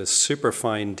 down to super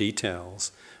fine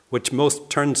details, which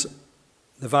turns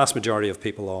the vast majority of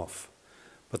people off.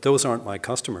 But those aren't my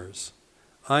customers.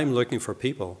 I'm looking for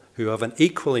people who have an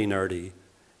equally nerdy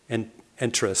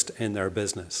interest in their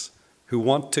business, who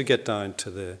want to get down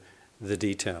to the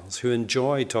details, who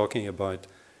enjoy talking about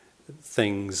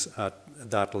things at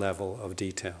that level of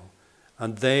detail.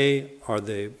 And they are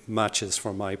the matches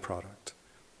for my product.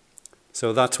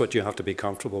 So that's what you have to be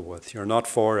comfortable with. You're not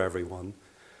for everyone.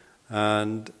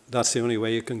 And that's the only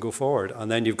way you can go forward. And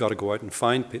then you've got to go out and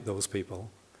find those people,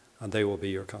 and they will be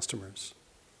your customers.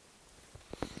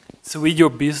 So with your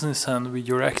business and with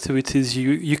your activities,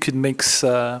 you could mix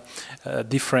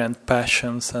different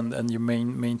passions and your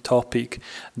main topic,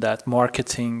 that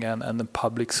marketing and the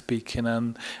public speaking.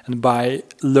 And by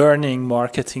learning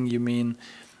marketing, you mean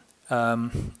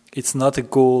it's not a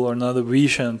goal or not a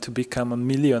vision to become a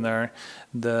millionaire.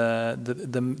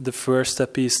 The first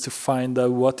step is to find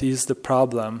out what is the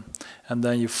problem, and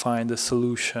then you find a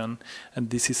solution,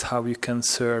 and this is how you can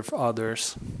serve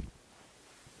others.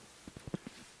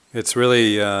 It's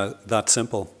really that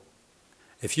simple.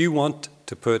 If you want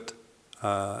to put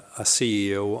a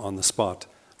CEO on the spot,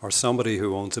 or somebody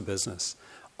who owns a business,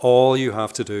 all you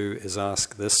have to do is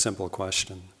ask this simple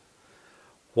question: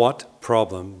 what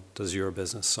problem does your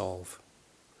business solve?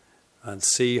 And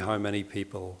see how many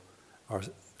people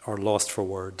are lost for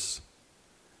words.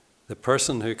 The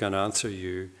person who can answer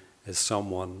you is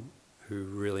someone who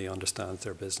really understands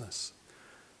their business.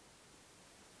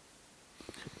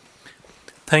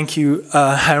 Thank you,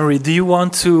 Henry. Do you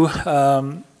want to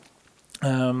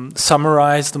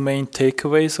summarize the main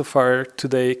takeaways of our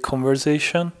today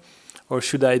conversation, or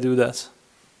should I do that?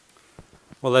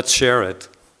 Well, let's share it.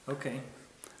 Okay.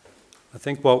 I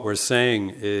think what we're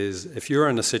saying is, if you're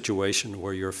in a situation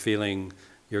where you're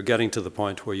getting to the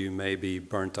point where you may be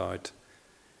burnt out,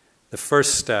 the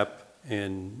first step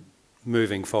in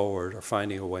moving forward or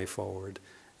finding a way forward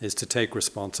is to take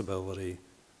responsibility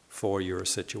for your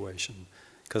situation.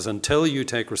 Because until you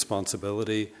take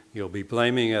responsibility, you'll be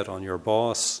blaming it on your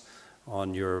boss,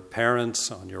 on your parents,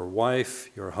 on your wife,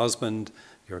 your husband,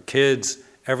 your kids,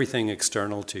 everything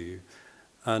external to you.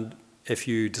 And if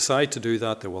you decide to do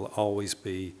that, there will always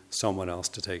be someone else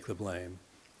to take the blame.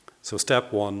 So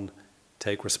step 1,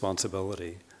 take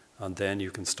responsibility, and then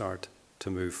you can start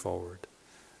to move forward.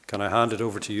 Can I hand it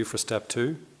over to you for step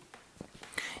 2?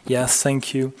 Yes,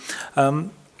 thank you.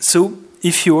 So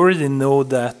if you already know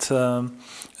that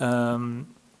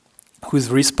who's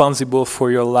responsible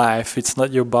for your life, it's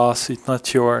not your boss, it's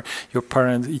not your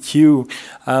parent, it's you,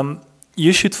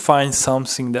 you should find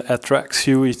something that attracts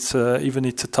you. It's even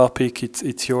it's a topic.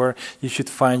 You should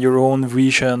find your own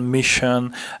vision,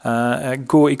 mission.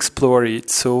 Go explore it.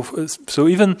 So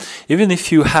even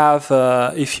if you have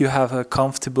a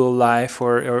comfortable life,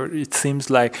 or it seems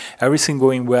like everything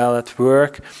going well at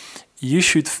work, you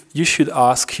should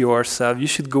ask yourself. You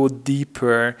should go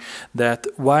deeper. That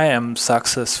why I'm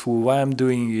successful, why I'm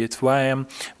doing it, why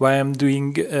I'm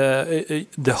doing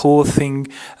the whole thing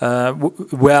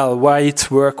well, why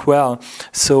it work well.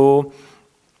 So,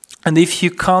 and if you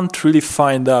can't really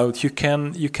find out, you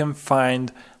can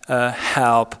find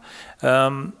help.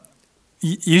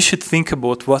 You should think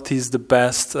about what is the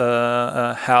best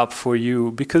help for you,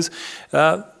 because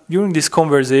during this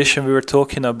conversation we were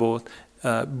talking about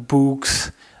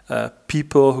books,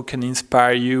 people who can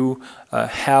inspire you,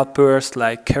 helpers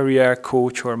like career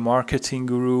coach or marketing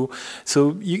guru.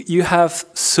 So you have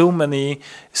so many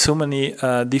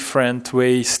different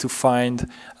ways to find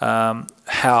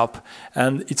help,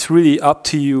 and it's really up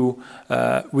to you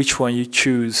which one you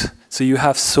choose. So you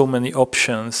have so many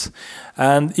options,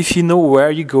 and if you know where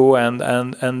you go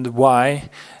and why,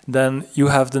 then you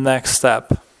have the next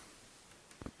step.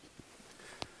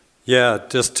 Yeah,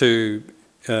 just to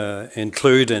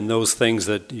include in those things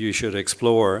that you should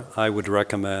explore, I would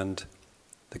recommend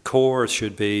the core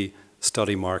should be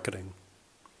study marketing.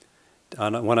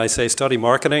 And when I say study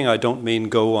marketing, I don't mean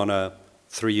go on a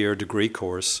 3-year degree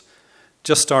course.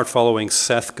 Just start following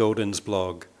Seth Godin's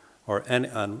blog.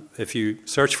 And if you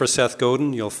search for Seth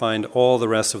Godin, you'll find all the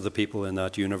rest of the people in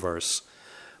that universe.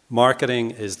 Marketing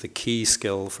is the key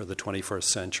skill for the 21st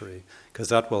century, because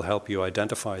that will help you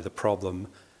identify the problem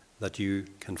that you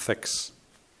can fix.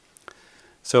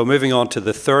 So moving on to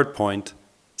the third point,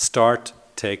 start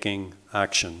taking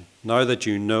action. Now that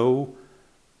you know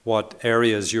what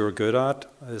areas you're good at,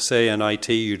 say in IT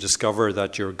you discover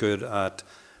that you're good at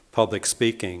public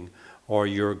speaking, or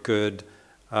you're good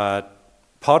at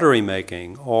pottery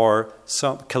making, or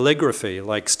some calligraphy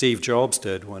like Steve Jobs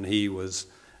did when he was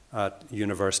at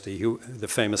university. The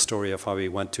famous story of how he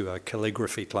went to a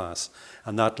calligraphy class,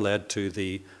 and that led to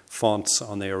the fonts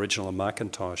on the original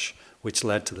Macintosh, which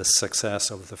led to the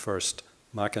success of the first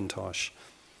Macintosh.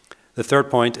 The third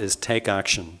point is take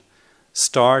action.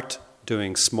 Start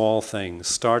doing small things.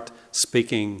 Start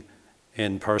speaking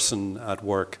in person at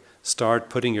work. Start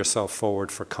putting yourself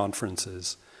forward for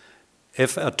conferences.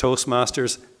 If at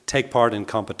Toastmasters, take part in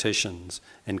competitions,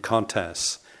 in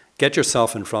contests. Get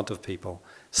yourself in front of people.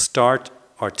 Start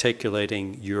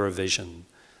articulating your vision.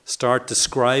 Start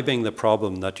describing the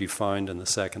problem that you found in the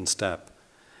second step.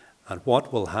 And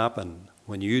what will happen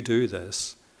when you do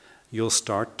this, you'll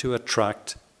start to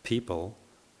attract people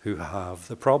who have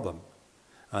the problem.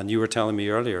 And you were telling me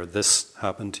earlier, this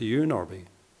happened to you, Norby.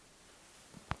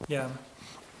 Yeah.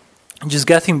 Just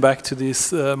getting back to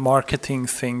this marketing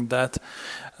thing, that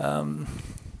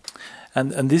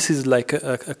and this is like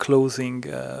a closing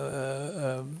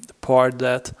part,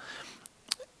 that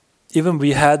even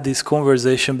we had this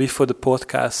conversation before the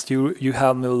podcast. You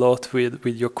helped me a lot with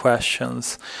your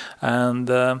questions, and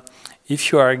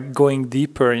if you are going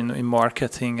deeper in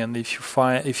marketing, and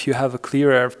if you have a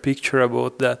clearer picture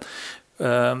about that,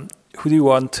 who do you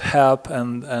want to help,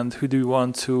 and who do you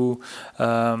want to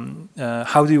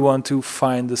how do you want to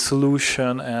find the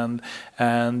solution,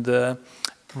 and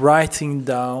writing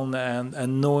down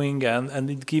and knowing, and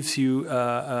it gives you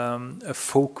a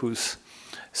focus.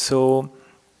 So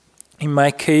in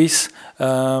my case,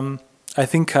 I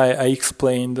think I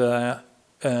explained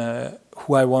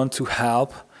who I want to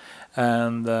help,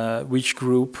 and which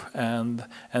group, and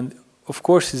of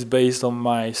course it's based on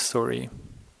my story.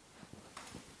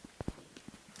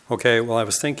 Okay, well, I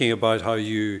was thinking about how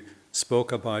you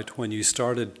spoke about when you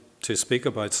started to speak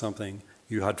about something,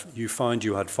 you found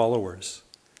you had followers.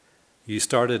 You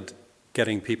started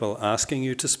getting people asking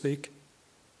you to speak.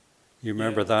 You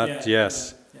remember that? Yeah,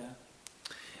 yes.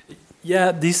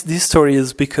 Yeah, this story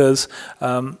is because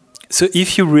so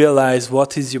if you realize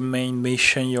what is your main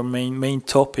mission, your main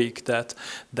topic, that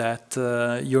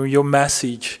your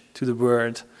message to the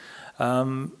world.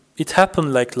 It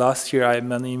happened like last year. I had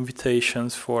many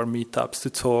invitations for meetups to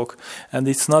talk, and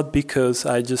it's not because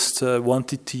I just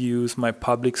wanted to use my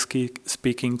public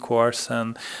speaking course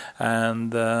and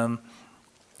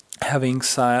having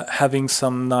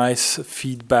some nice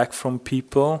feedback from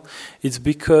people. It's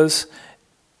because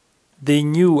they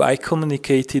knew I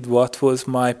communicated what was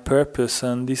my purpose,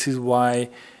 and this is why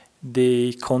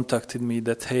they contacted me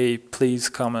that, hey, please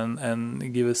come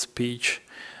and give a speech.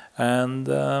 And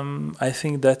I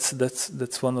think that's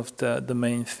one of the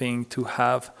main thing, to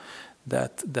have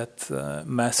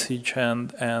message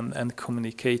and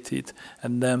communicate it,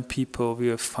 and then people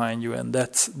will find you, and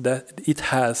that it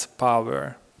has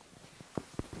power.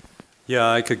 Yeah,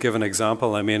 I could give an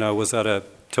example. I mean, I was at a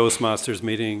Toastmasters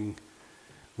meeting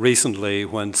recently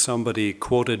when somebody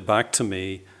quoted back to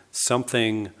me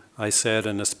something I said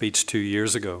in a speech 2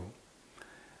 years ago.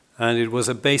 And it was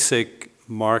a basic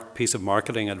piece of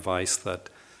marketing advice that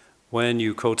when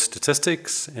you quote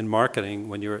statistics in marketing,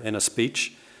 when you're in a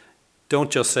speech, don't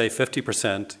just say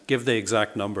 50%, give the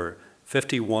exact number,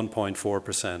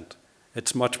 51.4%.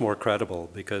 It's much more credible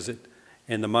because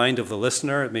in the mind of the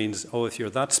listener, it means, oh, if you're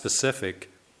that specific,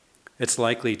 it's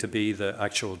likely to be the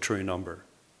actual true number.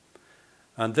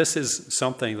 And this is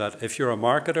something that if you're a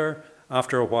marketer,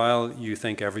 after a while, you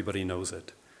think everybody knows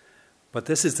it. But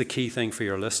this is the key thing for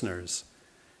your listeners.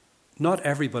 Not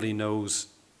everybody knows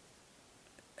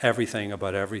everything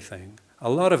about everything. A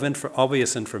lot of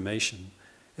obvious information.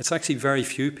 It's actually very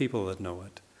few people that know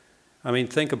it. I mean,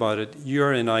 think about it.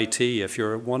 You're in IT. If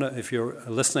you're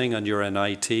listening and you're in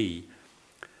IT,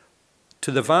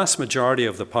 to the vast majority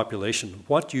of the population,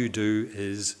 what you do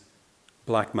is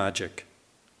black magic.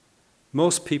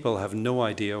 Most people have no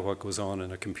idea what goes on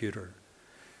in a computer.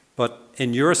 But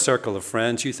in your circle of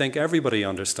friends, you think everybody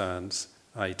understands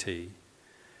IT.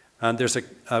 And there's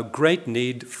a great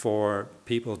need for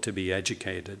people to be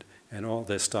educated in all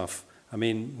this stuff. I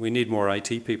mean, we need more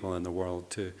IT people in the world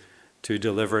to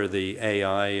deliver the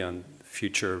AI and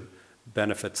future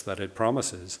benefits that it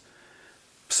promises.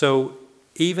 So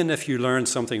even if you learn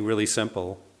something really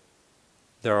simple,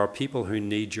 there are people who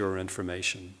need your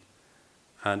information.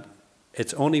 And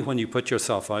it's only when you put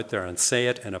yourself out there and say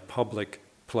it in a public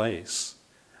place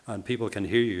and people can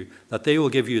hear you that they will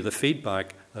give you the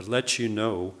feedback that lets you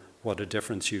know what a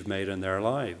difference you've made in their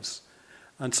lives.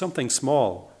 And something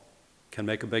small can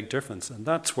make a big difference, and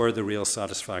that's where the real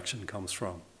satisfaction comes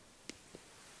from.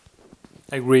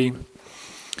 I agree.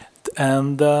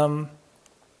 And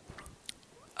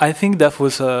I think that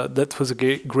was a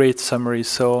great summary.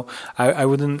 So I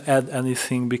wouldn't add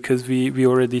anything because we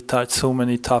already touched so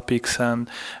many topics and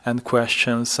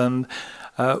questions. And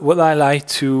what I like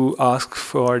to ask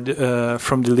from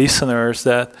the listeners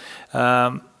that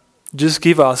just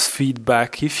give us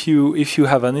feedback. If you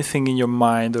have anything in your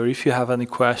mind or if you have any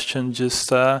question,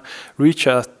 just reach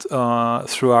out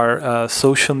through our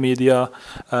social media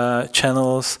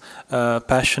channels,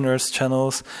 Passioners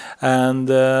channels, and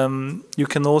you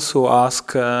can also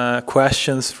ask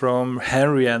questions from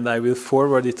Henry, and I will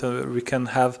forward it. We can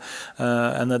have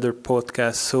another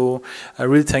podcast. So I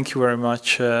really thank you very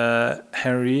much,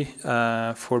 Henry,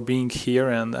 for being here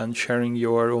and sharing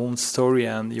your own story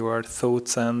and your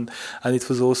thoughts, and it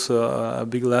was also a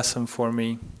big lesson for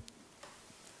me.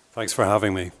 Thanks for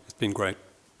having me. It's been great.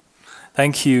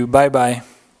 Thank you. Bye-bye.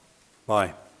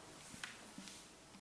 Bye.